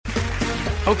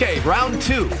Okay, round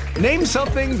two. Name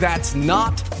something that's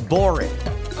not boring.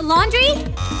 A laundry?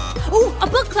 Ooh, a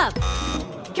book club.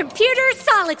 Computer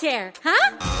solitaire,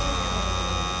 huh?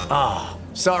 Ah,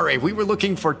 sorry, we were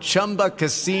looking for Chumba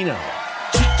Casino.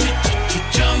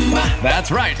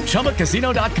 That's right,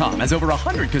 ChumbaCasino.com has over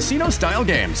 100 casino-style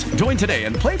games. Join today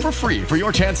and play for free for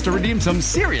your chance to redeem some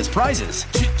serious prizes.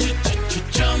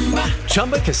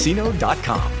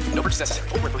 ChumbaCasino.com. No purchase necessary.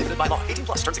 Void where prohibited by law. 18+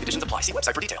 terms and conditions apply. See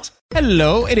website for details.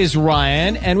 Hello, it is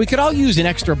Ryan, and we could all use an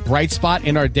extra bright spot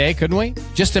in our day, couldn't we?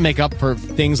 Just to make up for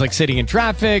things like sitting in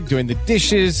traffic, doing the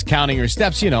dishes, counting your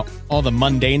steps, all the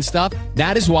mundane stuff.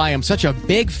 That is why I'm such a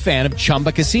big fan of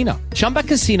Chumba Casino. Chumba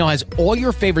Casino has all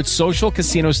your favorite social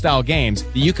casino-style games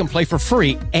that you can play for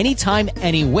free anytime,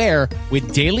 anywhere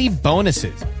with daily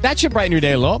bonuses. That should brighten your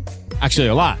day a little. Actually,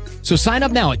 a lot. So sign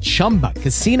up now at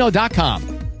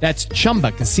ChumbaCasino.com. That's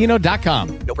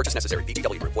ChumbaCasino.com. No purchase necessary.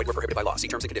 VGW Group. Void where prohibited by law. See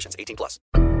terms and conditions. 18+.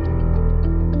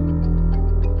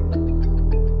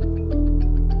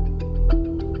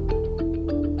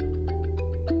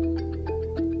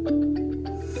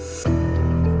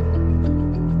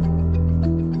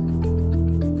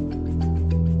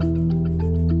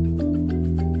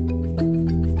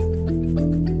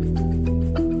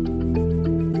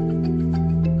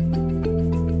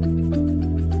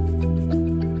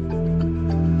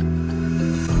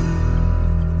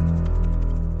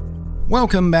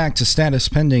 Welcome back to Status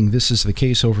Pending. This is the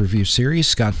Case Overview Series.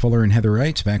 Scott Fuller and Heather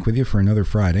Wright back with you for another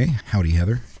Friday. Howdy,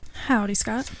 Heather. Howdy,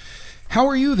 Scott. How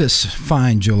are you this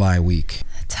fine July week?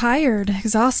 Tired,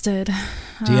 exhausted.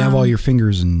 Do you have all your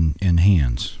fingers and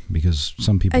hands? Because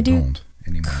some people don't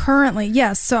anymore. Currently,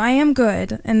 yes. So I am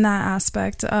good in that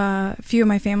aspect. A few of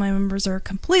my family members are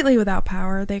completely without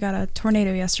power. They got a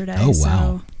tornado yesterday. Oh, wow.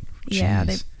 So, yeah,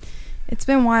 it's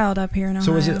been wild up here in Ohio.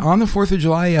 So was it on the 4th of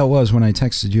July? Yeah, it was when I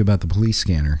texted you about the police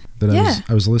scanner. I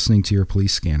was listening to your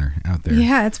police scanner out there.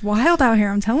 Yeah, it's wild out here,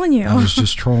 I'm telling you. I was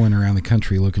just trolling around the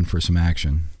country looking for some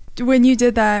action. When you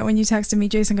did that, when you texted me,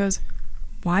 Jason goes,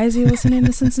 why is he listening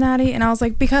to Cincinnati? And I was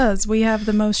like, because we have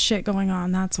the most shit going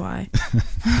on, that's why.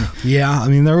 Yeah, I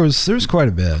mean, there was quite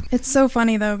a bit. It's so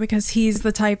funny, though, because he's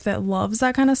the type that loves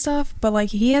that kind of stuff, but like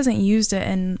he hasn't used it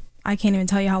in I can't even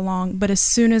tell you how long, but as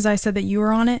soon as I said that you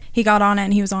were on it, he got on it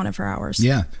and he was on it for hours.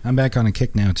 Yeah, I'm back on a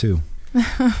kick now, too.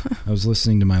 I was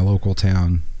listening to my local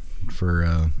town for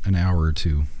an hour or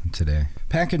two today.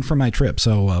 Packing for my trip,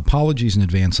 so apologies in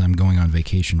advance. I'm going on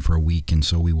vacation for a week, and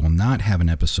so we will not have an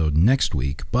episode next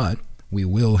week, but we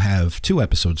will have 2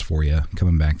 episodes for you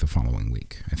coming back the following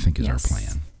week, I think is our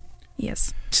plan.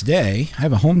 Yes. Today, I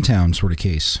have a hometown sort of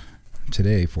case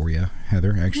today for you,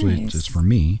 Heather. Actually, Nice. It's for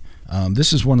me.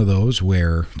 This is one of those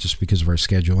where, just because of our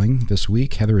scheduling this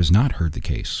week, Heather has not heard the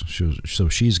case, so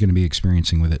she's going to be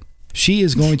experiencing with it. She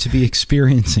is going to be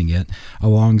experiencing it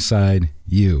alongside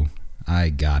you. I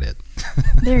got it.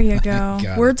 There you go.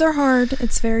 Words are hard.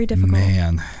 It's very difficult.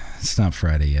 Man, it's not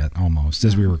Friday yet, almost.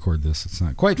 As we record this, it's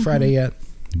not quite Friday yet,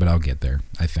 but I'll get there,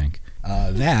 I think.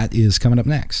 That is coming up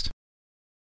next.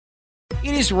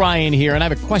 It is Ryan here, and I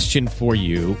have a question for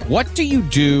you. What do you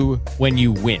do when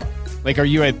you win? Like, are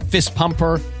you a fist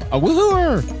pumper, a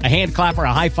woohooer, a hand clapper,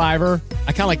 a high fiver?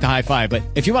 I kind of like the high five, but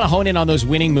if you want to hone in on those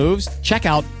winning moves, check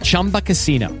out Chumba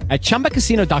Casino. At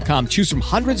ChumbaCasino.com, choose from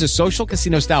hundreds of social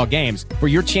casino-style games for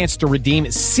your chance to redeem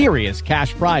serious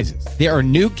cash prizes. There are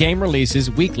new game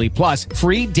releases weekly, plus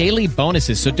free daily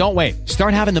bonuses, so don't wait.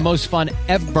 Start having the most fun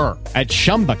ever at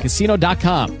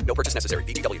ChumbaCasino.com. No purchase necessary.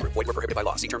 VGW Group. Void where prohibited by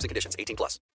law. See terms and conditions.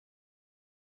 18+.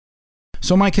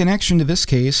 So my connection to this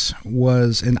case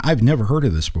was, and I've never heard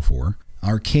of this before,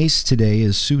 our case today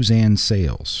is Suzanne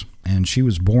Sayles, and she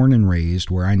was born and raised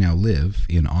where I now live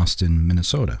in Austin,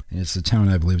 Minnesota. And it's the town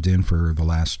I've lived in for the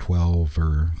last 12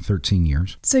 or 13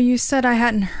 years. So you said I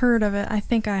hadn't heard of it. I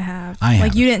think I have. I have.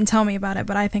 Like, you didn't tell me about it,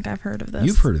 but I think I've heard of this.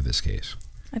 You've heard of this case.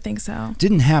 I think so.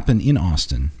 Didn't happen in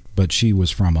Austin, but she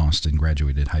was from Austin,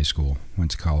 graduated high school,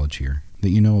 went to college here. That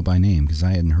you know by name, because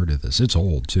I hadn't heard of this. It's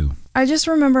old, too. I just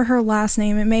remember her last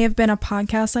name. It may have been a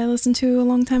podcast I listened to a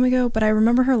long time ago, but I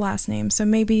remember her last name. So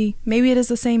maybe it is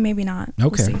the same, maybe not.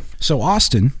 Okay. We'll see. So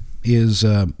Austin is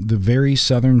the very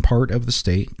southern part of the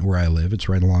state where I live. It's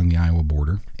right along the Iowa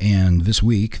border. And this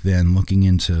week, then, looking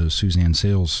into Suzanne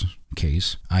Sayles'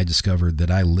 case, I discovered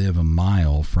that I live a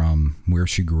mile from where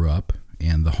she grew up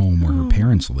and the home where her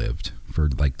parents lived for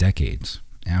like decades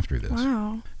after this.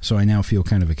 Wow. So I now feel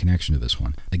kind of a connection to this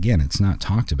one. Again, it's not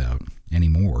talked about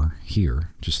anymore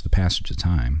here, just the passage of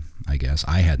time, I guess.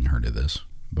 I hadn't heard of this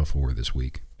before this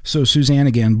week. So Suzanne,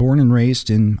 again, born and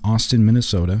raised in Austin,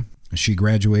 Minnesota. She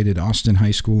graduated Austin High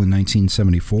School in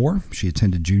 1974. She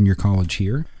attended junior college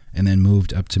here and then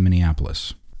moved up to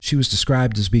Minneapolis She was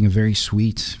described as being a very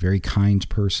sweet, very kind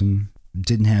person.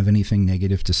 Didn't have anything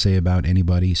negative to say about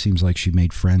anybody. Seems like she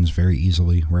made friends very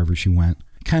easily wherever she went.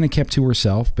 Kind of kept to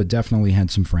herself, but definitely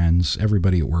had some friends.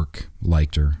 Everybody at work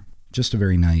liked her. Just a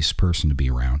very nice person to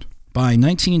be around. By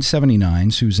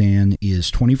 1979, Suzanne is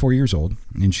 24 years old,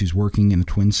 and she's working in the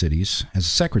Twin Cities as a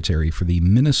secretary for the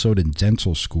Minnesota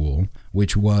Dental School,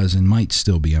 which was, and might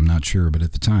still be, I'm not sure, but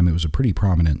at the time it was a pretty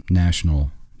prominent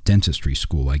national dentistry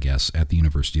school, I guess, at the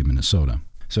University of Minnesota.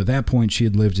 So at that point, she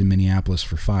had lived in Minneapolis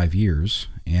for 5 years,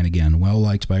 and again,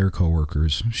 well-liked by her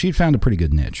coworkers. She'd found a pretty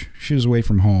good niche. She was away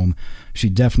from home. She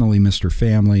definitely missed her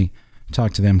family,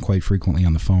 talked to them quite frequently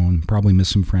on the phone, probably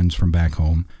missed some friends from back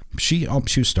home. She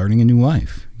was starting a new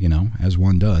life, as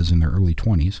one does in their early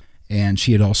 20s. And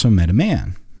she had also met a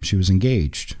man. She was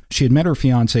engaged. She had met her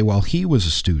fiancé while he was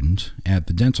a student at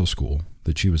the dental school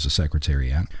that she was a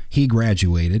secretary at. He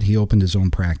graduated. He opened his own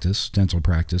dental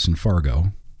practice in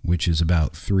Fargo, which is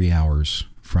about 3 hours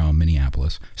from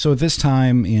Minneapolis. So at this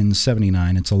time in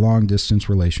 79, it's a long-distance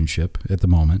relationship at the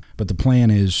moment. But the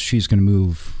plan is she's going to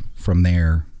move from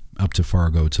there up to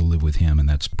Fargo to live with him, and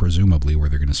that's presumably where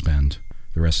they're going to spend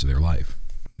the rest of their life.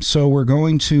 So we're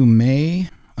going to May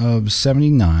of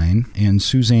 79, and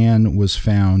Suzanne was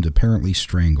found apparently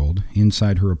strangled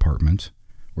inside her apartment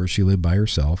where she lived by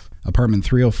herself. Apartment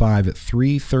 305 at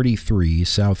 333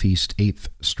 Southeast 8th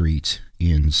Street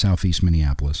in Southeast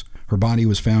Minneapolis. Her body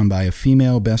was found by a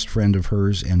female best friend of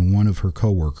hers and one of her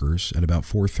coworkers at about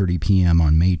 4:30 p.m.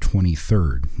 on May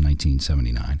 23rd,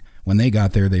 1979. When they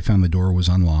got there, they found the door was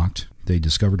unlocked. They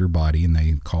discovered her body, and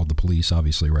they called the police,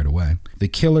 obviously, right away. The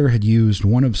killer had used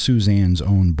one of Suzanne's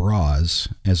own bras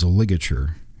as a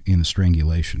ligature in the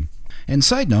strangulation. And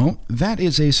side note, that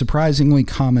is a surprisingly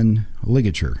common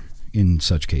ligature in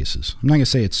such cases. I'm not going to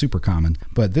say it's super common,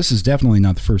 but this is definitely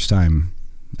not the first time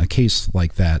a case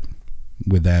like that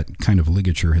with that kind of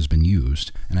ligature has been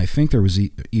used. And I think there was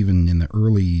even in the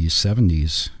early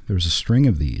 70s, there was a string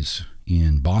of these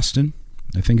in Boston.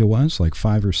 I think it was like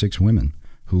 5 or 6 women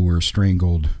who were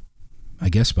strangled, I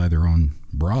guess, by their own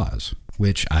bras,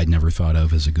 which I'd never thought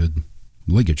of as a good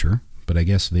ligature, but I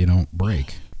guess they don't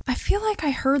break. I feel like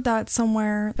I heard that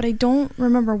somewhere, but I don't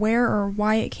remember where or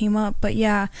why it came up. But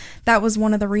yeah, that was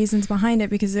one of the reasons behind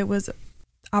it, because it was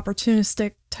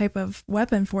opportunistic type of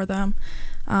weapon for them.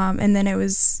 And then it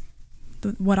was,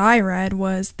 what I read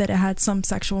was that it had some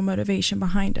sexual motivation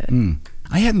behind it.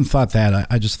 I hadn't thought that.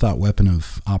 I just thought weapon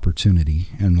of opportunity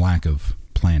and lack of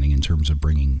planning in terms of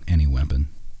bringing any weapon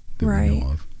that we know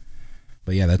of.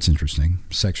 But yeah, that's interesting.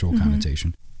 Sexual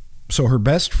connotation. So her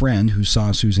best friend who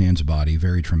saw Suzanne's body,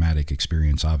 very traumatic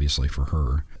experience obviously for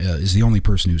her, is the only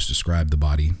person who's described the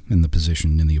body and the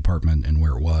position in the apartment and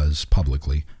where it was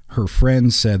publicly. Her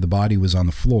friend said the body was on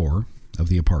the floor of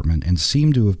the apartment and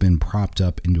seemed to have been propped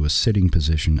up into a sitting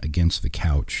position against the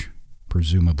couch,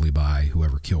 presumably by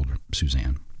whoever killed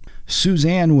Suzanne.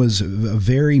 Suzanne was a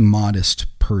very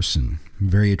modest person,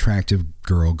 very attractive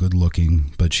girl, good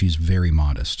looking, but she's very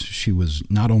modest. She was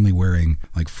not only wearing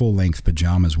like full-length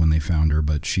pajamas when they found her,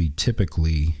 but she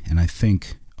typically, and I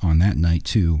think on that night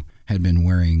too, had been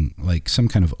wearing like some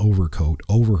kind of overcoat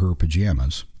over her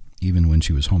pajamas, even when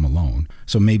she was home alone.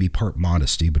 So maybe part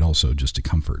modesty, but also just a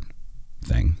comfort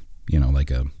thing,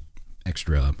 like a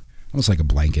extra, almost like a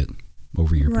blanket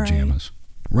over your pajamas.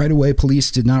 Right away,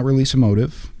 police did not release a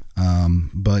motive,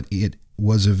 but it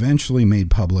was eventually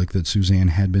made public that Suzanne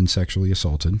had been sexually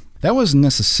assaulted. That wasn't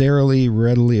necessarily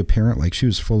readily apparent, like she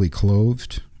was fully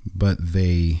clothed, but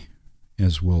they,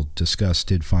 as we'll discuss,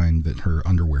 did find that her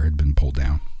underwear had been pulled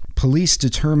down. Police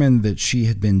determined that she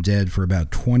had been dead for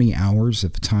about 20 hours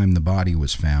at the time the body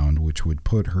was found, which would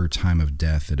put her time of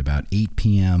death at about 8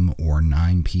 p.m. or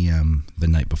 9 p.m. the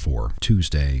night before,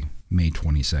 Tuesday, May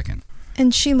 22nd.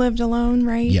 And she lived alone,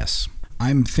 right? Yes.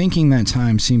 I'm thinking that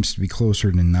time seems to be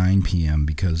closer to 9 p.m.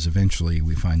 because eventually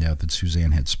we find out that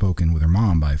Suzanne had spoken with her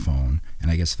mom by phone,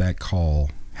 and I guess that call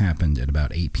happened at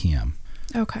about 8 p.m.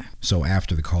 Okay. So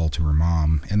after the call to her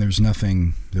mom, and there's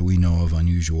nothing that we know of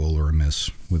unusual or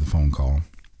amiss with a phone call.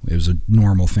 It was a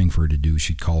normal thing for her to do.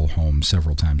 She'd call home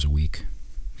several times a week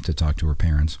to talk to her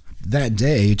parents. That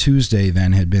day, Tuesday,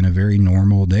 then, had been a very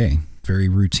normal day. Very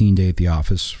routine day at the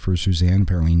office for Suzanne.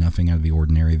 Apparently nothing out of the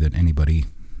ordinary that anybody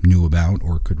knew about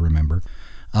or could remember.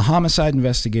 A homicide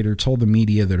investigator told the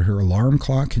media that her alarm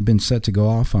clock had been set to go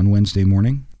off on Wednesday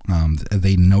morning.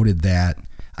 They noted that,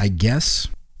 I guess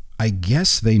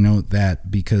they note that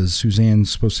because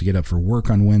Suzanne's supposed to get up for work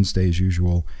on Wednesday as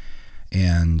usual,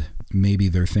 and maybe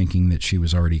they're thinking that she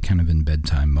was already kind of in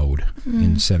bedtime mode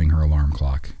in setting her alarm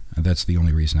clock. That's the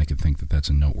only reason I could think that that's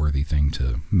a noteworthy thing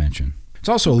to mention. It's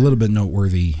also a little bit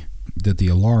noteworthy that the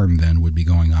alarm then would be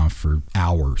going off for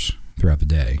hours throughout the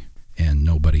day, and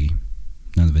none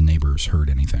of the neighbors heard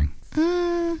anything.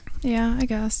 Yeah, I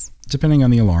guess. Depending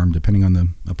on the alarm, depending on the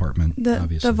apartment,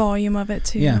 obviously. The volume of it,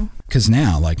 too. Yeah, because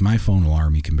now, like my phone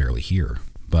alarm, you can barely hear.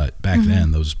 But back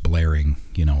then, those blaring,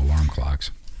 alarm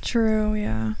clocks. True,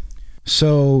 yeah.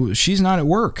 So she's not at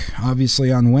work,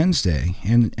 obviously, on Wednesday.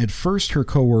 And at first, her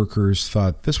coworkers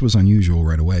thought this was unusual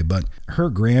right away. But her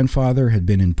grandfather had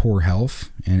been in poor health,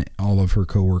 and all of her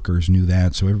coworkers knew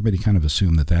that. So everybody kind of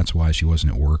assumed that that's why she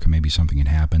wasn't at work. And maybe something had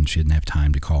happened. She didn't have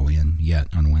time to call in yet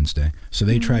on Wednesday. So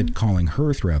they tried calling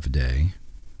her throughout the day,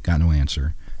 got no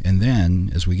answer. And then,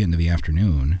 as we get into the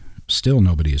afternoon, still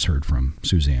nobody has heard from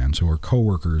Suzanne. So her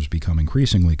coworkers become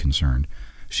increasingly concerned.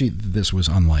 This was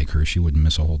unlike her. She wouldn't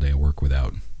miss a whole day of work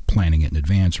without planning it in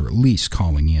advance or at least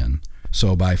calling in.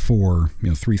 So by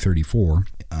 3:34,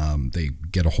 they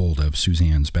get a hold of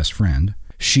Suzanne's best friend.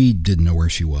 She didn't know where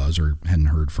she was or hadn't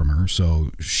heard from her.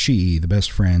 So she, the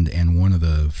best friend, and one of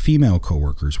the female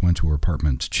coworkers went to her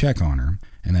apartment to check on her,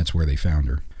 and that's where they found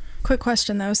her. Quick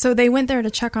question, though. So they went there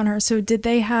to check on her. So did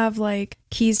they have,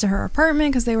 keys to her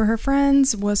apartment because they were her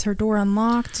friends? Was her door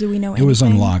unlocked? Do we know anything? It was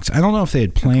unlocked. I don't know if they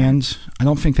had plans. Okay. I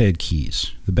don't think they had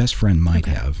keys. The best friend might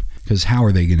have, because how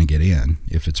are they going to get in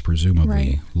if it's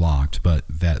presumably locked, but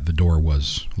that the door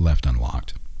was left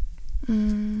unlocked?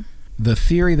 The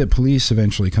theory that police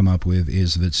eventually come up with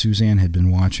is that Suzanne had been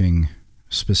watching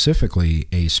specifically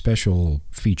a special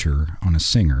feature on a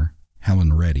singer,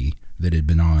 Helen Reddy, that had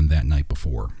been on that night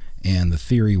before. And the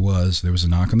theory was there was a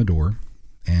knock on the door,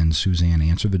 and Suzanne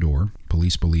answered the door.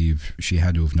 Police believe she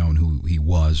had to have known who he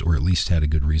was, or at least had a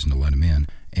good reason to let him in.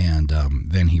 And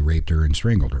then he raped her and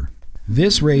strangled her.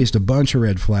 This raised a bunch of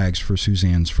red flags for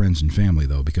Suzanne's friends and family,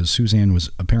 though, because Suzanne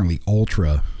was apparently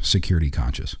ultra security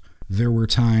conscious. There were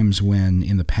times when,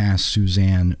 in the past,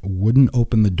 Suzanne wouldn't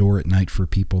open the door at night for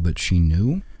people that she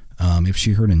knew. If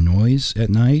she heard a noise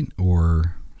at night,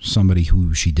 or somebody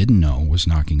who she didn't know was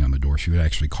knocking on the door, she would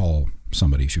actually call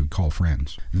somebody. She would call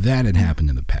friends. That had happened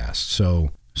in the past.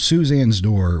 So Suzanne's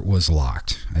door was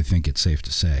locked, I think it's safe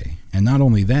to say. And not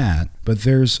only that, but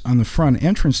there's, on the front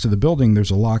entrance to the building, there's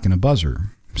a lock and a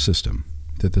buzzer system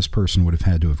that this person would have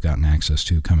had to have gotten access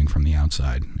to coming from the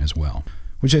outside as well,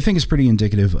 which I think is pretty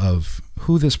indicative of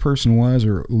who this person was,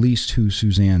 or at least who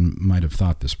Suzanne might have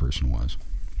thought this person was.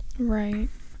 Right.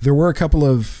 There were a couple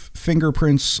of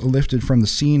fingerprints lifted from the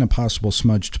scene, a possible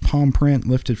smudged palm print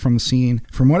lifted from the scene.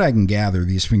 From what I can gather,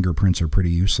 these fingerprints are pretty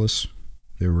useless.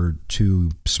 They were too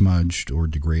smudged or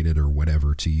degraded or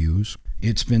whatever to use.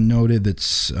 It's been noted that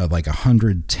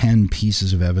 110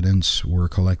 pieces of evidence were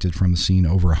collected from the scene.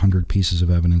 Over 100 pieces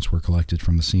of evidence were collected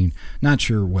from the scene. Not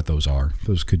sure what those are.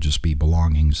 Those could just be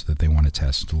belongings that they want to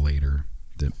test later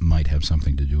that might have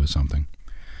something to do with something.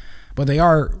 But they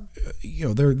are,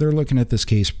 they're looking at this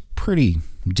case pretty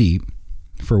deep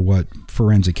for what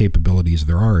forensic capabilities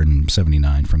there are in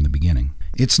 79 from the beginning.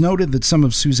 It's noted that some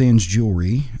of Suzanne's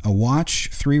jewelry, a watch,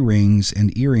 3 rings,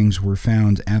 and earrings were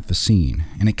found at the scene,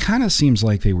 and it kind of seems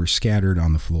like they were scattered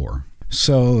on the floor.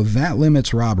 So that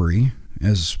limits robbery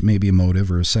as maybe a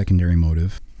motive or a secondary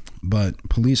motive, but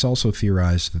police also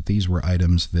theorized that these were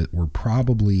items that were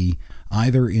probably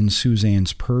either in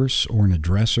Suzanne's purse or in a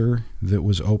dresser that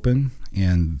was open,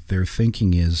 and their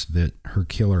thinking is that her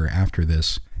killer after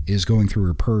this is going through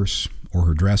her purse or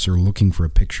her dresser looking for a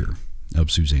picture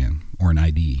of Suzanne or an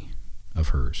ID of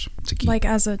hers to keep. Like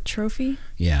as a trophy?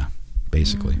 Yeah,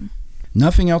 basically.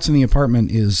 Nothing else in the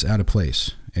apartment is out of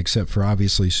place, except for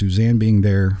obviously Suzanne being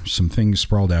there, some things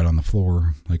sprawled out on the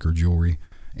floor, like her jewelry,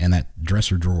 and that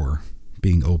dresser drawer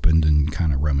being opened and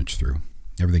kind of rummaged through.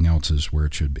 Everything else is where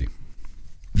it should be.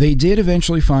 They did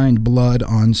eventually find blood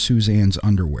on Suzanne's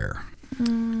underwear,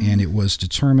 and it was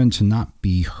determined to not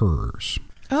be hers.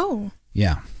 Oh.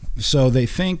 Yeah. So they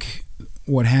think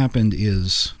what happened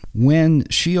is when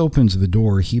she opens the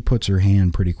door, he puts her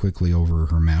hand pretty quickly over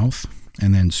her mouth,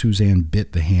 and then Suzanne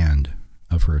bit the hand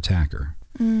of her attacker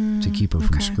to keep her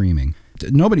from screaming.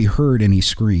 Nobody heard any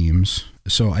screams,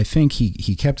 so I think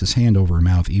he kept his hand over her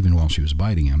mouth even while she was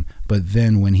biting him. But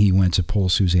then when he went to pull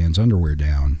Suzanne's underwear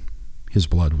down, his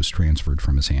blood was transferred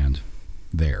from his hand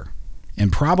there.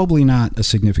 And probably not a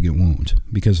significant wound,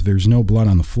 because there's no blood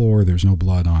on the floor, there's no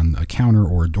blood on a counter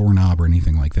or a doorknob or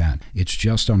anything like that. It's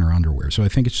just on her underwear. So I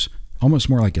think it's almost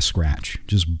more like a scratch,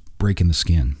 just breaking the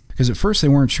skin. Because at first they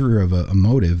weren't sure of a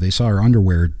motive. They saw her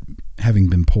underwear having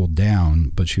been pulled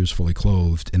down, but she was fully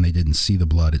clothed, and they didn't see the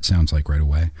blood, it sounds like, right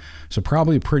away. So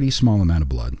probably a pretty small amount of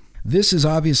blood. This is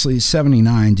obviously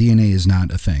 79. DNA is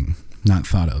not a thing, not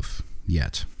thought of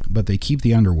yet. But they keep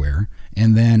the underwear.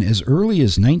 And then as early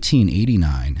as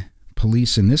 1989,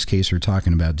 police in this case are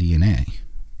talking about DNA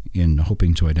in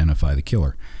hoping to identify the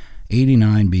killer.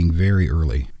 89 being very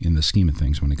early in the scheme of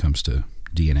things when it comes to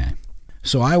DNA.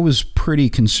 So I was pretty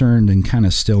concerned and kind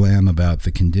of still am about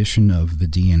the condition of the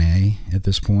DNA at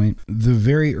this point. The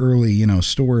very early,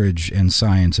 storage and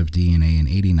science of DNA in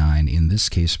 89 in this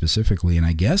case specifically, and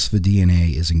I guess the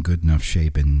DNA is in good enough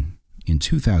shape in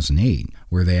 2008,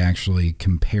 where they actually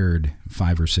compared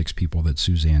 5 or 6 people that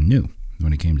Suzanne knew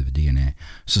when it came to the DNA.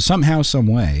 So somehow, some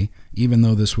way, even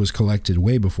though this was collected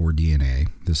way before DNA,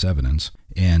 this evidence,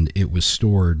 and it was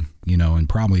stored, in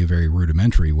probably a very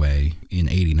rudimentary way in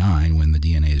 89 when the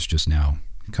DNA is just now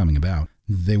coming about,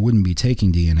 they wouldn't be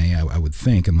taking DNA, I would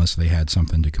think, unless they had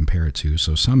something to compare it to.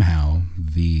 So somehow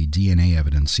the DNA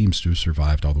evidence seems to have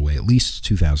survived all the way, at least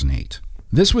 2008.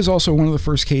 This was also one of the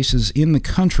first cases in the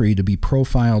country to be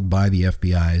profiled by the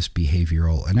FBI's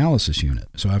Behavioral Analysis Unit.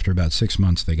 So after about 6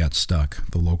 months, they got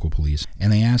stuck, the local police,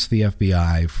 and they asked the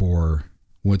FBI for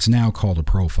what's now called a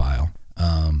profile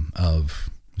of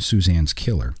Suzanne's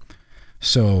killer.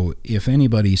 So if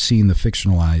anybody's seen the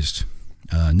fictionalized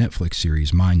Netflix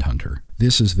series Mindhunter,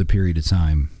 this is the period of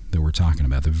time that we're talking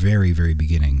about, the very, very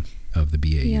beginning of the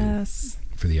BAU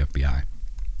for the FBI.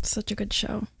 Such a good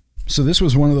show. So this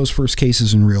was one of those first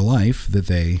cases in real life that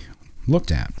they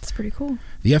looked at. It's pretty cool.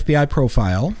 The FBI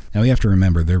profile, now we have to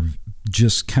remember, they're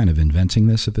just kind of inventing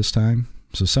this at this time.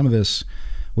 So some of this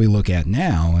we look at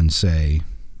now and say,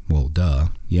 well, duh,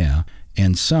 yeah.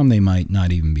 And some they might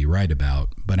not even be right about,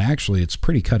 but actually it's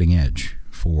pretty cutting edge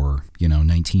for,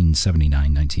 1979,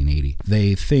 1980.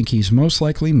 They think he's most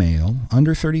likely male,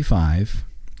 under 35,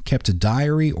 kept a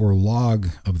diary or log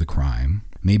of the crime,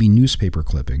 maybe newspaper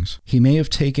clippings. He may have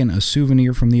taken a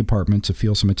souvenir from the apartment to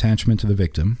feel some attachment to the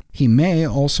victim. He may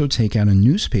also take out a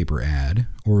newspaper ad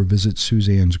or visit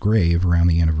Suzanne's grave around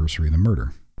the anniversary of the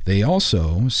murder. They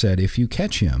also said if you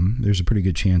catch him, there's a pretty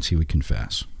good chance he would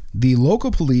confess. The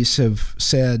local police have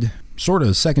said, sort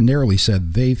of secondarily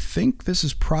said, they think this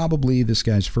is probably this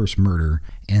guy's first murder,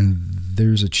 and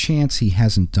there's a chance he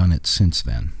hasn't done it since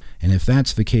then. And if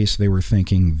that's the case, they were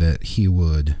thinking that he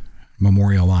would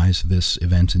memorialize this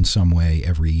event in some way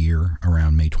every year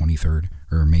around May 23rd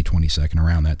or May 22nd,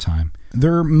 around that time.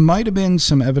 There might have been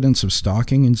some evidence of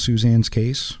stalking in Suzanne's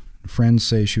case. Friends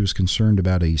say she was concerned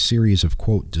about a series of,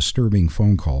 quote, disturbing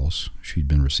phone calls she'd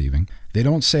been receiving. They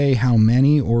don't say how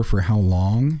many or for how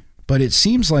long, but it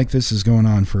seems like this is going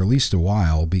on for at least a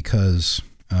while because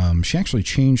she actually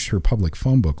changed her public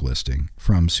phone book listing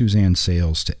from Suzanne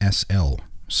Sayles to SL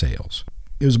Sayles.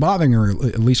 It was bothering her,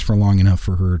 at least for long enough,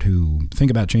 for her to think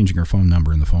about changing her phone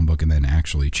number in the phone book and then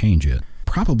actually change it.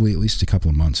 Probably at least a couple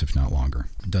of months, if not longer.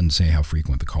 It doesn't say how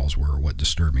frequent the calls were or what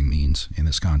disturbing means in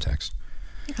this context.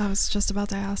 I was just about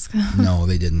to ask. No,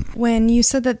 they didn't. When you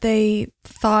said that they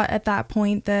thought at that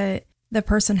point that the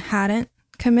person hadn't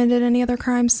committed any other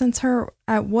crimes since her,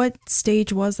 at what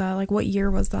stage was that? Like, what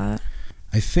year was that?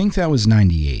 I think that was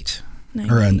 98.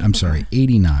 Or, I'm sorry,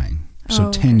 89. So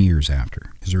 10 years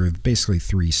after. Because there were basically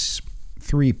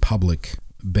three public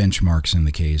benchmarks in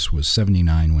the case. Was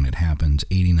 79 when it happened,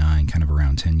 89 kind of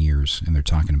around 10 years, and they're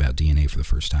talking about DNA for the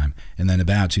first time. And then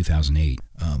about 2008,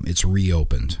 it's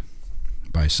reopened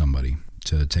by somebody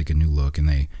to take a new look, and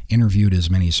they interviewed as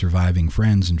many surviving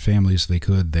friends and families as they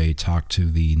could. They talked to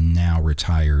the now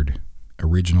retired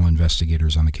original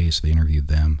investigators on the case. They interviewed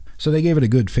them. So they gave it a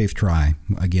good faith try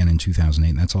again in 2008,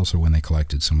 and that's also when they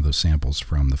collected some of those samples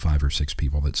from the 5 or 6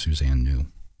 people that Suzanne knew.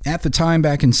 At the time,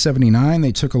 back in 79,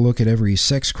 they took a look at every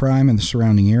sex crime in the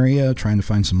surrounding area, trying to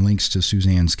find some links to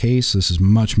Suzanne's case. This is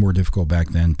much more difficult back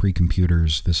then,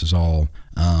 pre-computers. This is all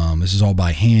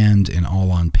by hand and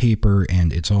all on paper,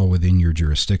 and it's all within your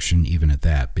jurisdiction, even at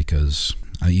that, because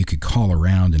you could call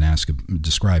around and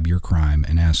describe your crime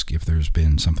and ask if there's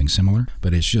been something similar,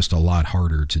 but it's just a lot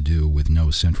harder to do with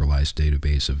no centralized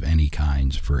database of any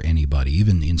kind for anybody,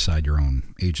 even inside your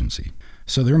own agency.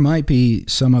 So there might be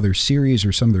some other series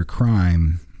or some other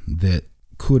crime that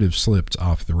could have slipped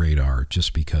off the radar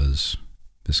just because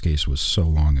this case was so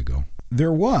long ago.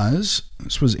 There was,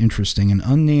 this was interesting, an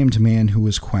unnamed man who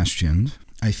was questioned.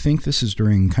 I think this is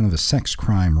during kind of the sex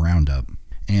crime roundup.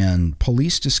 And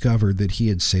police discovered that he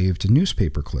had saved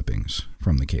newspaper clippings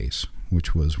from the case,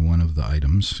 which was one of the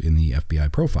items in the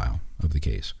FBI profile of the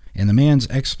case. And the man's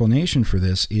explanation for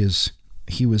this is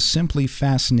he was simply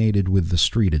fascinated with the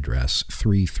street address,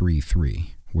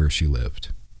 333, where she lived.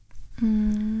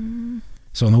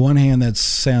 So on the one hand, that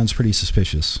sounds pretty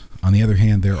suspicious. On the other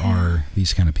hand, there are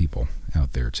these kind of people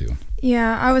out there too.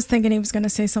 Yeah, I was thinking he was going to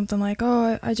say something like,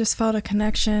 "Oh, I just felt a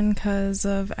connection because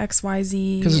of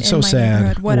XYZ. Because it's so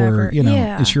sad, whatever." Or,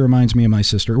 it sure reminds me of my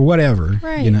sister, or whatever.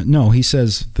 Right. No, he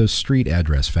says the street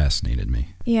address fascinated me.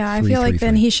 Yeah, I feel like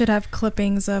then he should have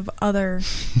clippings of other.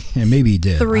 And maybe he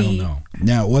did. 3. I don't know.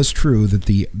 Now, it was true that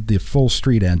the full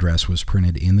street address was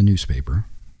printed in the newspaper,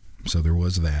 so there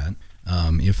was that.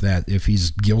 If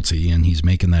he's guilty and he's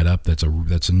making that up, that's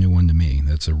a new one to me.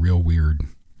 That's a real weird,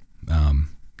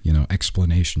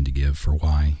 explanation to give for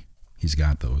why he's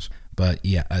got those. But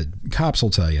yeah, cops will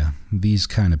tell you these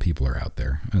kind of people are out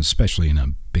there, especially in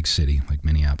a big city like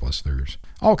Minneapolis. There's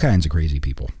all kinds of crazy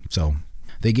people. So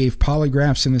they gave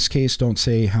polygraphs in this case. Don't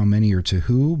say how many or to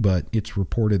who, but it's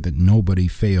reported that nobody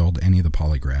failed any of the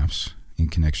polygraphs in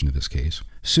connection to this case.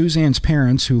 Suzanne's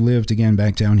parents, who lived again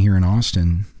back down here in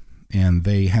Austin, and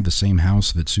they had the same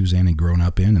house that Suzanne had grown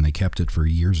up in, and they kept it for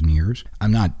years and years.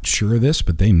 I'm not sure of this,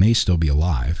 but they may still be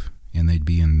alive, and they'd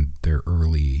be in their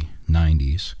early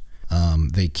 90s.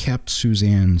 They kept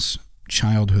Suzanne's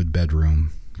childhood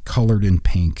bedroom colored in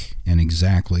pink and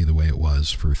exactly the way it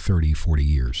was for 30, 40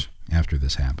 years after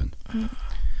this happened.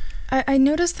 I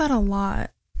noticed that a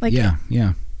lot. Like, yeah.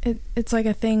 It's like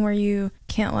a thing where you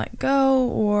can't let go,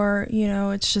 or,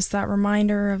 it's just that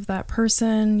reminder of that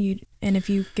person. And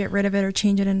if you get rid of it or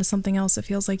change it into something else, it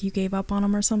feels like you gave up on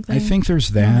them or something. I think there's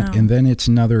that. And then it's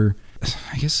another,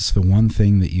 I guess it's the one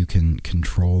thing that you can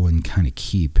control and kind of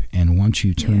keep. And once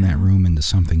you turn that room into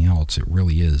something else, it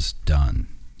really is done,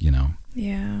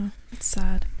 Yeah, it's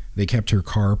sad. They kept her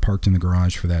car parked in the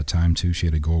garage for that time, too. She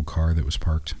had a gold car that was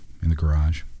parked in the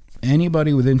garage.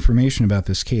 Anybody with information about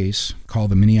this case, call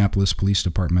the Minneapolis Police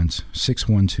Department,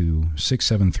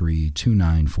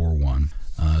 612-673-2941.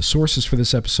 Sources for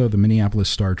this episode, the Minneapolis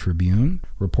Star-Tribune,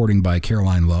 reporting by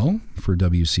Caroline Lowe for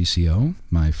WCCO,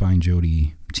 my Find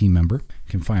Jody team member.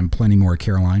 You can find plenty more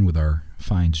Caroline with our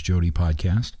Finds Jody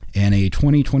podcast. And a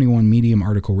 2021 Medium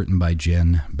article written by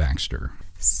Jenn Baxter.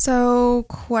 So,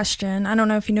 question. I don't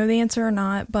know if you know the answer or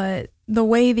not, but the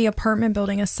way the apartment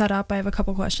building is set up, I have a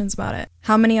couple questions about it.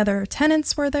 How many other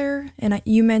tenants were there? And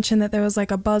you mentioned that there was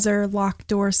like a buzzer locked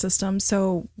door system.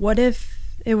 So what if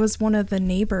it was one of the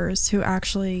neighbors who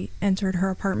actually entered her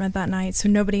apartment that night? So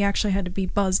nobody actually had to be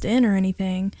buzzed in or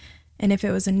anything. And if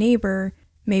it was a neighbor,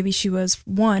 maybe she was,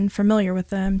 1, familiar with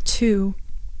them, 2,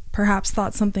 perhaps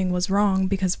thought something was wrong,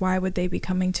 because why would they be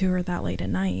coming to her that late at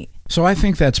night? So I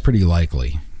think that's pretty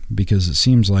likely, because it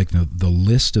seems like the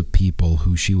list of people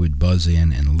who she would buzz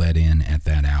in and let in at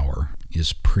that hour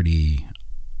is pretty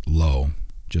low,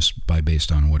 just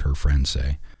based on what her friends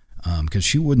say. Because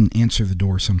she wouldn't answer the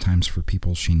door sometimes for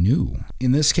people she knew.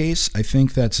 In this case, I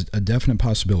think that's a definite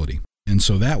possibility. And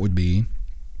so that would be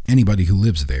anybody who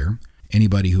lives there,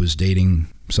 anybody who is dating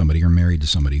somebody or married to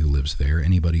somebody who lives there,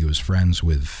 anybody who is friends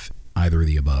with either of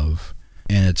the above.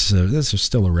 And this is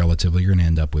still a relatively, you're going to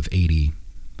end up with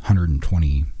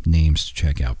 120 names to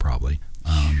check out probably.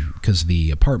 Because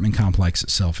the apartment complex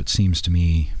itself, it seems to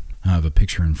me, I have a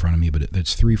picture in front of me, but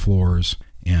it's 3 floors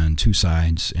and 2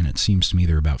 sides, and it seems to me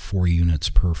there are about 4 units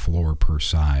per floor per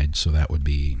side, so that would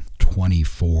be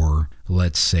 24,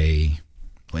 let's say.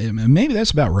 Maybe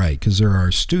that's about right, because there are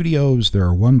studios, there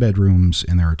are 1-bedrooms,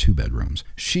 and there are 2-bedrooms.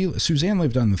 Suzanne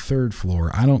lived on the 3rd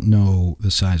floor. I don't know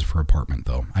the size of her apartment,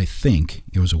 though. I think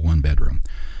it was a 1-bedroom.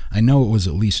 I know it was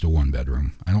at least a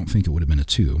 1-bedroom. I don't think it would have been a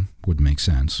 2. Would make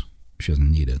sense. She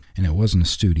doesn't need it. And it wasn't a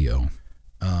studio.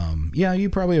 Yeah, you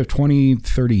probably have 20,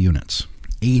 30 units.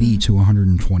 80 to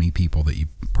 120 people that you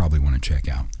probably want to check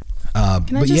out.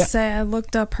 Can I just say, I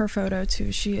looked up her photo,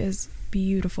 too. She is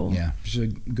beautiful. Yeah, she's a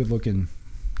good-looking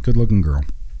girl.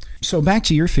 So back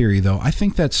to your theory, though, I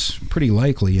think that's pretty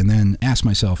likely, and then ask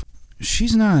myself,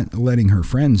 she's not letting her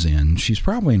friends in. She's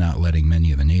probably not letting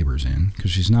many of the neighbors in, because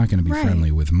she's not going to be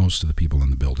friendly with most of the people in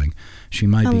the building. She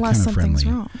might be kind of friendly.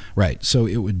 Wrong. Right, so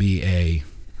it would be a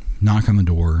knock on the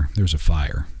door, there's a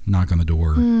fire. Knock on the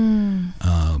door.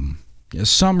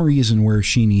 Some reason where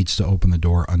she needs to open the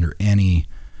door under any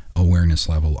awareness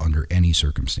level, under any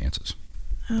circumstances.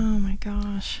 Oh my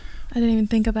gosh. I didn't even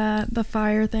think of that. The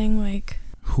fire thing, like...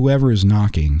 Whoever is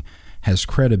knocking has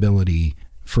credibility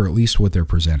for at least what they're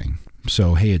presenting.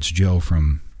 So, hey, it's Joe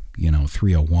from,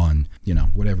 301,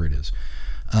 whatever it is.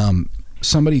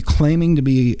 Somebody claiming to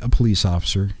be a police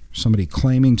officer, somebody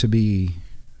claiming to be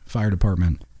fire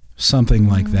department, something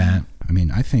like that. I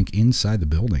mean, I think inside the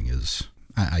building is...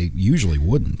 I usually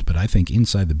wouldn't, but I think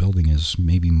inside the building is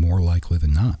maybe more likely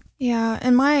than not. Yeah,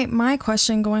 and my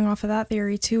question going off of that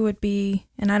theory too would be,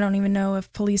 and I don't even know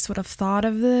if police would have thought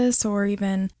of this or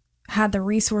even had the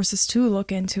resources to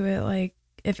look into it, like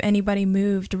if anybody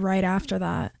moved right after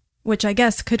that, which I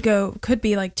guess could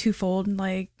be like twofold.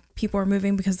 Like people are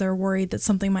moving because they're worried that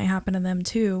something might happen to them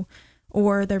too,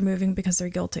 or they're moving because they're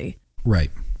guilty.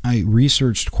 Right. I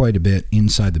researched quite a bit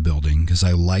inside the building because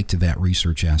I liked that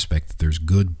research aspect. That there's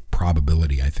good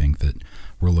probability, I think, that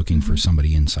we're looking for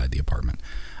somebody inside the apartment.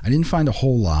 I didn't find a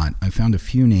whole lot. I found a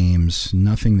few names,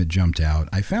 nothing that jumped out.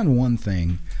 I found one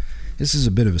thing. This is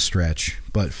a bit of a stretch,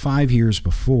 but 5 years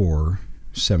before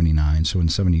 79, so in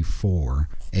 74,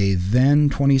 a then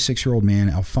 26-year-old man,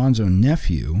 Alfonso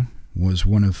Nephew, was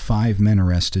one of 5 men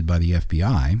arrested by the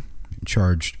FBI,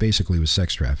 charged basically with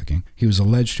sex trafficking. He was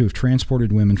alleged to have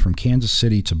transported women from Kansas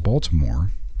City to Baltimore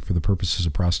for the purposes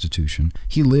of prostitution.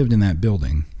 He lived in that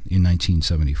building in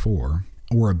 1974,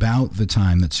 or about the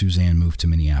time that Suzanne moved to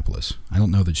Minneapolis. I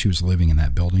don't know that she was living in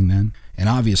that building then. And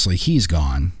obviously he's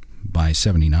gone by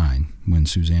 79 when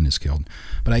Suzanne is killed.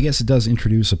 But I guess it does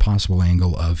introduce a possible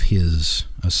angle of his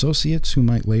associates who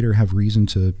might later have reason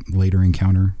to later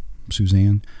encounter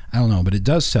Suzanne. I don't know, but it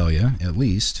does tell you, at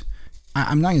least,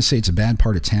 I'm not going to say it's a bad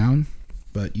part of town,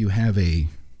 but you have a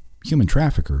human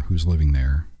trafficker who's living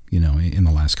there, in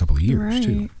the last couple of years,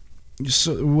 too.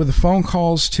 So with the phone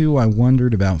calls, too, I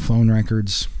wondered about phone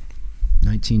records.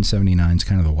 1979 is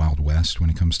kind of the Wild West when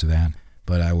it comes to that.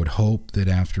 But I would hope that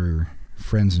after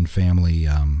friends and family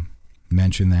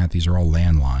mention that, these are all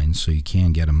landlines, so you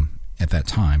can get them at that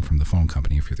time from the phone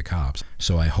company if you're the cops.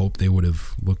 So I hope they would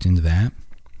have looked into that.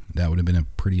 That would have been a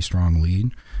pretty strong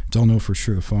lead. Don't know for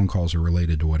sure the phone calls are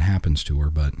related to what happens to her,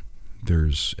 but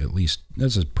that's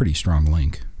a pretty strong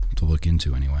link to look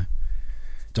into anyway.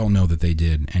 Don't know that they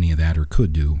did any of that or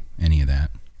could do any of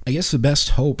that. I guess the best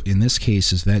hope in this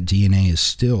case is that DNA is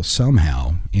still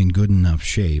somehow in good enough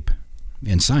shape,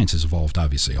 and science has evolved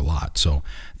obviously a lot, so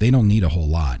they don't need a whole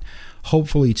lot.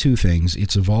 Hopefully 2 things.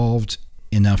 It's evolved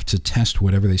enough to test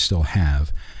whatever they still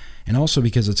have, and also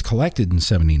because it's collected in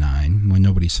 79 when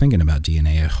nobody's thinking about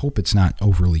DNA, I hope it's not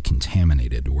overly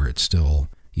contaminated where it's still,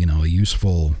 a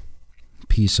useful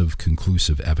piece of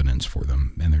conclusive evidence for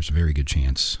them, and there's a very good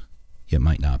chance it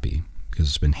might not be, because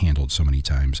it's been handled so many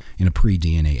times in a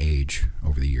pre-DNA age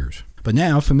over the years. But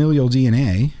now, familial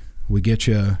DNA would get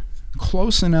you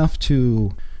close enough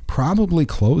to probably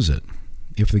close it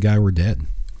if the guy were dead.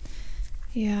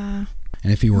 Yeah.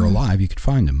 And if he were alive, you could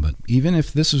find him. But even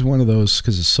if this is one of those,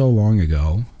 because it's so long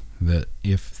ago, that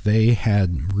if they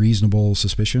had reasonable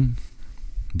suspicion,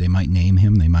 they might name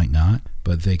him, they might not,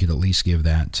 but they could at least give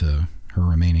that to her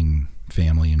remaining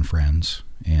family and friends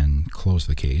and close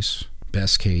the case.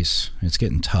 Best case, it's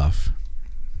getting tough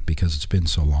because it's been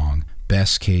so long.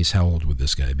 Best case, how old would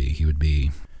this guy be? He would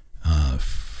be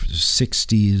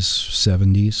 60s,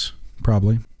 70s,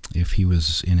 probably, if he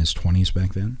was in his 20s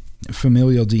back then.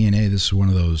 Familial DNA, this is one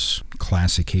of those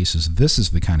classic cases. This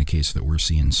is the kind of case that we're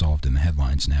seeing solved in the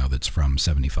headlines now that's from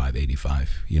 75,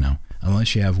 85,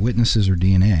 Unless you have witnesses or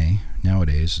DNA,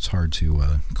 nowadays it's hard to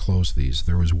close these.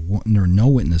 There are no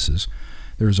witnesses.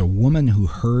 There was a woman who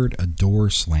heard a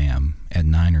door slam at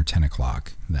 9 or 10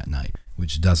 o'clock that night,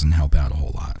 which doesn't help out a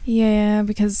whole lot. Yeah,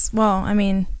 because,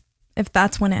 if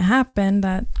that's when it happened,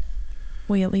 that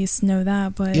we at least know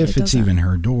that, but if it's even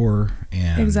her door.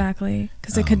 And exactly,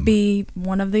 because it could be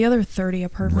one of the other 30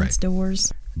 apartments'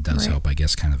 doors. It does help, I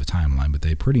guess, kind of the timeline, but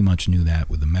they pretty much knew that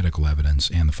with the medical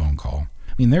evidence and the phone call.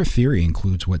 Their theory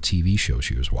includes what TV show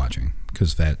she was watching,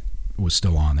 because that was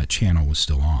still on, that channel was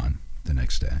still on the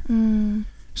next day.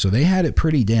 So they had it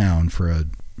pretty down for a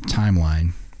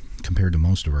timeline compared to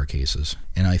most of our cases.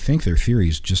 And I think their theory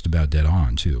is just about dead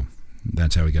on, too.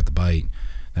 That's how he got the bite.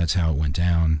 That's how it went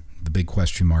down. The big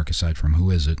question mark, aside from who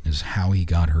is it, is how he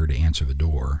got her to answer the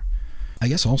door. I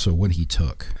guess also what he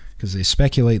took. Because they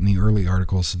speculate in the early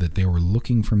articles that they were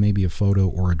looking for maybe a photo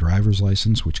or a driver's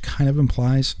license, which kind of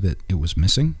implies that it was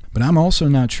missing. But I'm also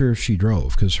not sure if she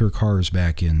drove, because her car is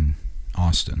back in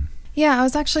Austin. Yeah, I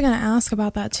was actually going to ask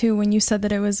about that too when you said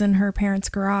that it was in her parents'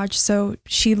 garage. So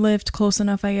she lived close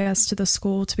enough, I guess, to the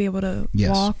school to be able to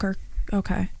walk? Or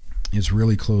okay. It's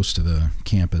really close to the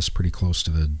campus, pretty close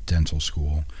to the dental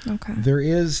school. Okay. There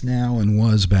is now, and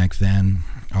was back then,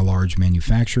 a large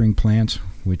manufacturing plant,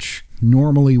 which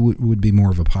normally would be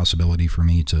more of a possibility for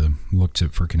me to look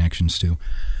for connections to.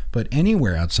 But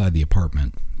anywhere outside the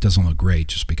apartment doesn't look great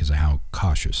just because of how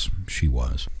cautious she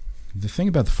was. The thing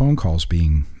about the phone calls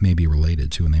being maybe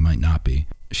related to, and they might not be,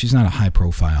 she's not a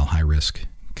high-profile, high-risk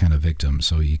kind of victim,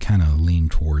 so you kind of lean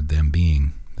toward them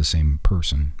being the same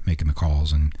person making the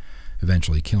calls and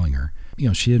eventually killing her.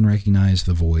 She didn't recognize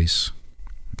the voice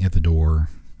at the door,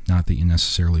 not that you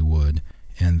necessarily would,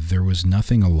 And there was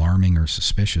nothing alarming or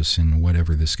suspicious in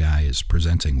whatever this guy is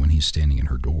presenting when he's standing in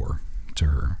her door to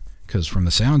her. Because from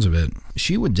the sounds of it,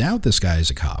 she would doubt this guy is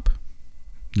a cop,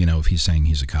 if he's saying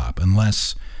he's a cop,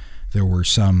 unless there were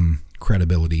some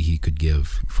credibility he could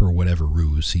give for whatever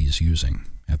ruse he's using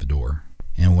at the door.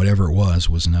 And whatever it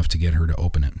was enough to get her to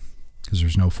open it. Because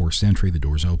there's no forced entry, the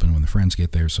door's open when the friends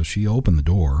get there, so she opened the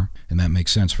door, and that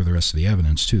makes sense for the rest of the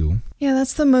evidence, too. Yeah,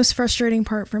 that's the most frustrating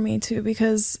part for me, too,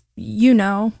 because,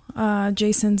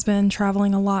 Jason's been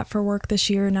traveling a lot for work this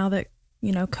year now that,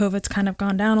 COVID's kind of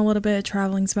gone down a little bit,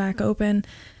 traveling's back open.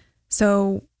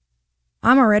 So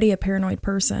I'm already a paranoid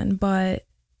person, but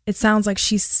it sounds like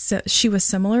she was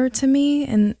similar to me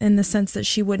in the sense that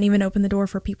she wouldn't even open the door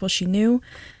for people she knew.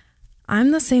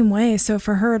 I'm the same way. So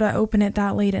for her to open it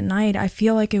that late at night, I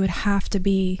feel like it would have to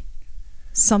be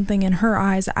something in her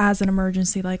eyes as an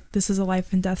emergency. Like, this is a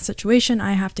life and death situation.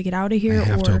 I have to get out of here. I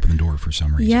have to open the door for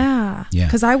some reason. Yeah.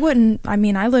 Because I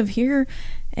live here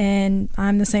and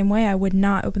I'm the same way. I would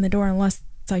not open the door unless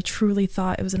I truly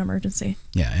thought it was an emergency.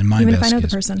 Yeah. And my even best if I know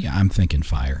guess, the person. Yeah, I'm thinking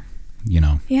fire.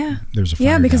 Yeah. There's a fire.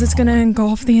 Yeah, because down it's the going to hallway.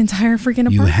 engulf the entire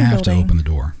freaking apartment building. You have to open the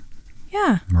door.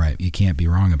 Yeah. Right. You can't be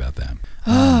wrong about that.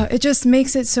 It just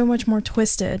makes it so much more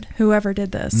twisted, whoever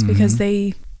did this, because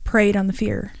they preyed on the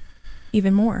fear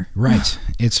even more. Right.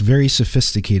 It's very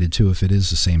sophisticated, too, if it is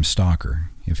the same stalker.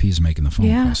 If he's making the phone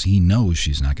calls, he knows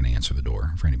she's not going to answer the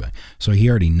door for anybody. So he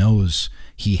already knows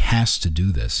he has to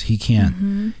do this. He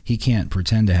can't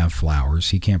pretend to have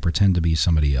flowers. He can't pretend to be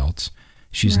somebody else.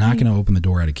 She's not going to open the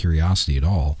door out of curiosity at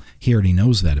all. He already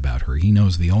knows that about her. He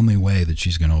knows the only way that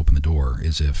she's going to open the door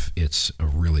is if it's a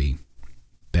really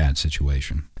bad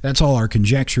situation. That's all our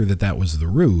conjecture that was the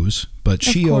ruse, but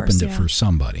she opened it for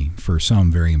somebody, for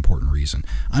some very important reason.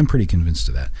 I'm pretty convinced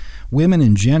of that. Women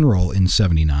in general in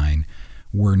 79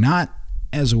 were not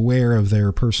as aware of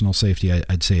their personal safety,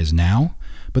 I'd say, as now.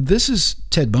 But this is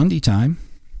Ted Bundy time.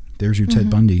 There's your Ted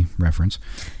Bundy reference.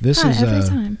 This is every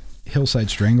time. Hillside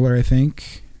Strangler, I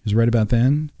think, is right about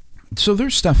then. So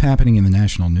there's stuff happening in the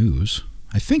national news.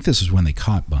 I think this is when they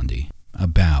caught Bundy,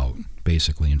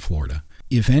 basically in Florida.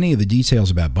 If any of the details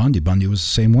about Bundy was the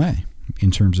same way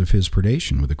in terms of his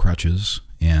predation with the crutches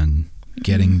and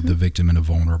getting the victim in a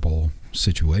vulnerable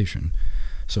situation.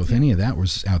 So if any of that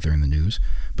was out there in the news,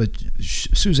 but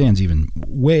Suzanne's even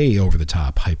way over the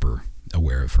top, hyper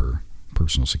aware of her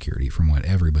personal security from what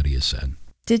everybody has said.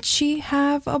 Did she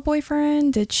have a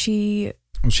boyfriend? Well, she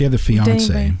had the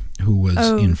fiance who was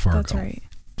in Fargo. That's right.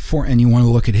 And you want to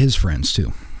look at his friends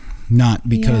too. Not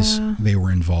because they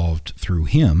were involved through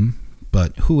him,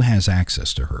 but who has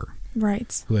access to her.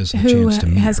 Right. Who has the chance to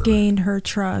meet her. Who has gained her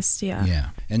trust, Yeah.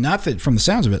 And not that, from the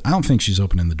sounds of it, I don't think she's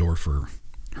opening the door for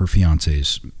her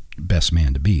fiance's best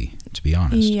man to be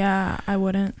honest. Yeah, I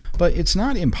wouldn't. But it's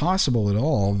not impossible at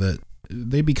all that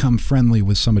they become friendly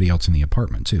with somebody else in the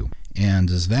apartment too. And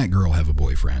does that girl have a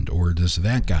boyfriend, or does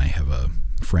that guy have a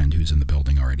friend who's in the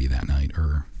building already that night?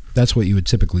 Or that's what you would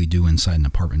typically do inside an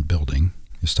apartment building,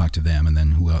 is talk to them, and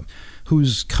then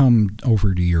who's come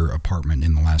over to your apartment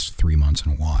in the last 3 months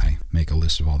and why. Make a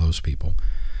list of all those people.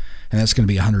 And that's going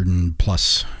to be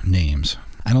 100+ names.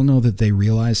 I don't know that they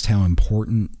realized how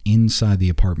important inside the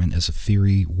apartment as a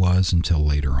theory was until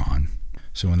later on.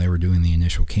 So when they were doing the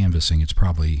initial canvassing, it's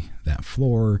probably that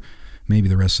floor, maybe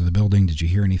the rest of the building. Did you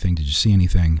hear anything? Did you see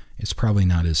anything? It's probably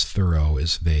not as thorough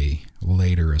as they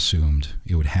later assumed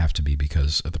it would have to be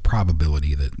because of the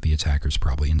probability that the attacker's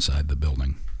probably inside the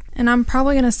building. And I'm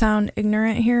probably going to sound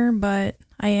ignorant here, but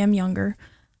I am younger.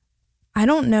 I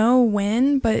don't know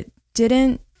when, but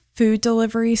didn't food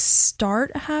delivery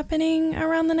start happening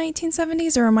around the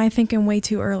 1970s, or am I thinking way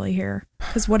too early here?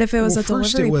 Because what if it was a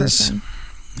delivery person?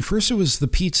 First it was the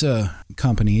pizza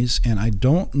companies, and I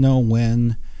don't know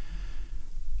when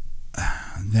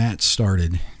that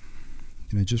started.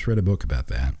 And I just read a book about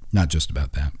that. Not just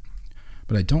about that.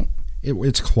 But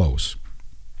it's close.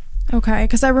 Okay,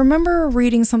 because I remember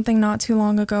reading something not too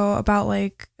long ago about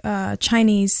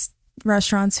Chinese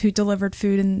restaurants who delivered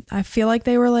food, and I feel like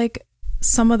they were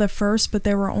some of the first, but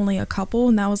there were only a couple,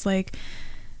 and that was I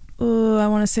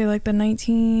want to say the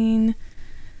 1930s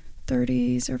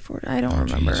or 40s. I don't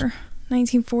remember.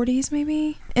 1940s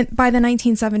maybe. And by the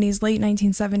 1970s, late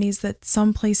 1970s, that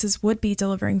some places would be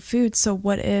delivering food. So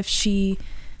what if she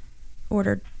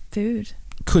ordered food?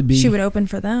 Could be. She would open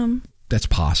for them. That's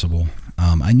possible.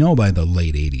 I know by the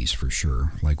late 80s for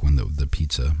sure, when the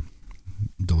pizza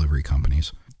delivery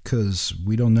companies, because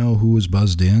we don't know who was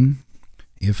buzzed in,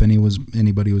 if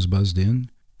anybody was buzzed in.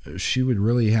 She would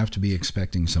really have to be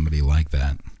expecting somebody like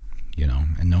that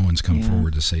and no one's come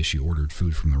forward to say she ordered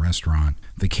food from the restaurant.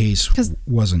 The case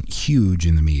wasn't huge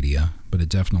in the media, but it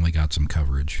definitely got some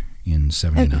coverage in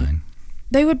 79.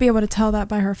 They would be able to tell that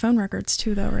by her phone records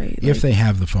too, though, right? If they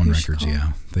have the phone records,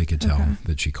 they could tell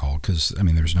that she called. Because,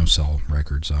 there's no cell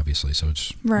records, obviously, so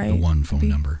it's the one phone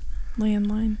number.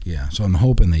 Landline. Yeah, so I'm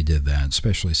hoping they did that,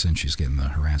 especially since she's getting the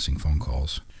harassing phone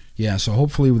calls. Yeah, so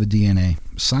hopefully with the DNA,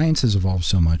 science has evolved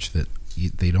so much that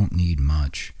they don't need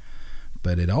much.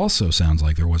 But it also sounds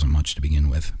like there wasn't much to begin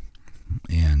with.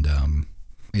 And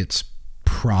it's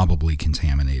probably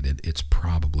contaminated. It's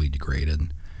probably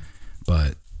degraded.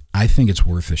 But I think it's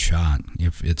worth a shot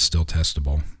if it's still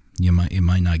testable. It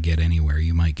might not get anywhere.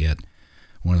 You might get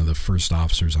one of the first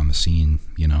officers on the scene,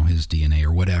 his DNA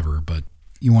or whatever, but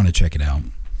you want to check it out.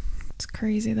 It's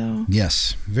crazy, though.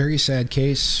 Yes. Very sad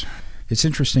case. It's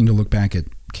interesting to look back at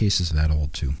cases that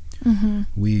old, too. Mm-hmm.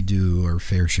 We do our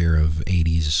fair share of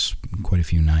 80s, quite a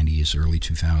few 90s, early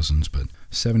 2000s, but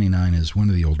 79 is one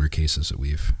of the older cases that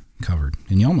we've covered.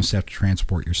 And you almost have to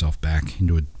transport yourself back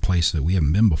into a place that we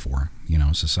haven't been before.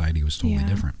 Society was totally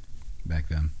different back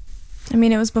then.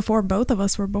 It was before both of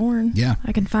us were born. Yeah.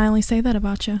 I can finally say that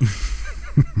about you.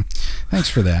 Thanks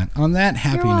for that. On that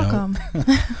happy note,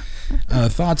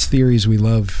 thoughts, theories, we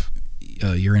love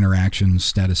your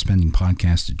interactions.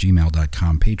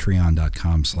 statusspendingpodcast@gmail.com,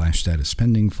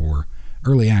 patreon.com/statusspending for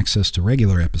early access to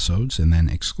regular episodes and then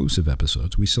exclusive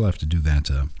episodes. We still have to do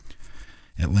that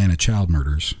Atlanta child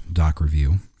murders doc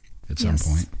review at some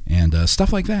point. And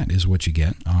stuff like that is what you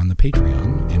get on the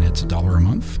Patreon, and it's $1 a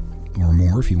month or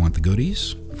more if you want the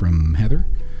goodies from Heather.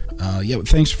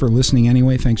 Thanks for listening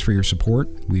anyway. Thanks for your support.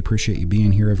 We appreciate you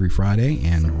being here every Friday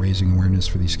and raising awareness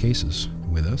for these cases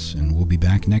with us. And we'll be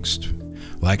back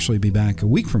we'll actually be back a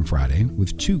week from Friday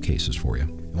with 2 cases for you.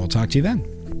 And we'll talk to you then.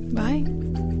 Bye.